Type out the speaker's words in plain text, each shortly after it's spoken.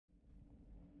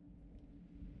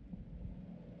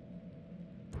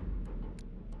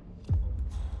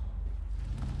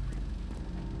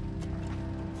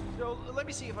So let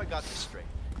me see if I got this straight.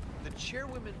 The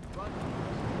chairwomen run.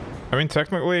 I mean,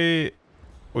 technically,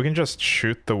 we can just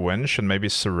shoot the winch and maybe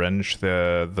syringe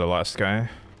the last guy.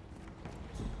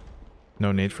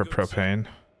 No need for propane.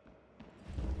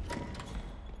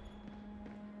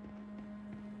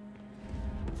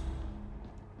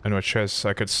 In which case,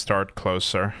 I could start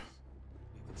closer.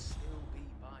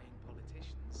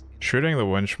 Shooting the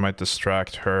winch might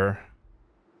distract her,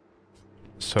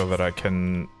 so that I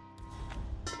can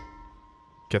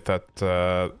get that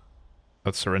that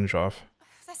syringe off.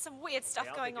 There's some weird stuff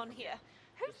going on here.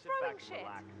 Who's throwing shit?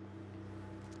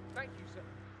 Thank you, sir.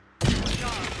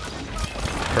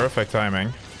 Perfect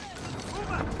timing.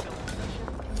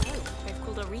 They've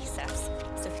called a recess.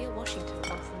 Sophia Washington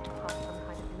wants them to pass some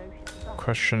kind of motion.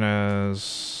 Question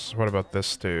is, what about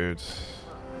this dude?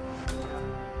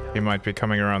 He might be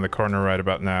coming around the corner right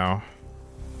about now.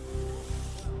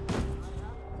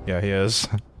 Yeah, he is.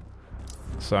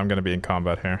 So I'm gonna be in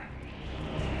combat here.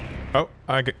 Oh,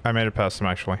 I made it past him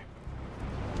actually.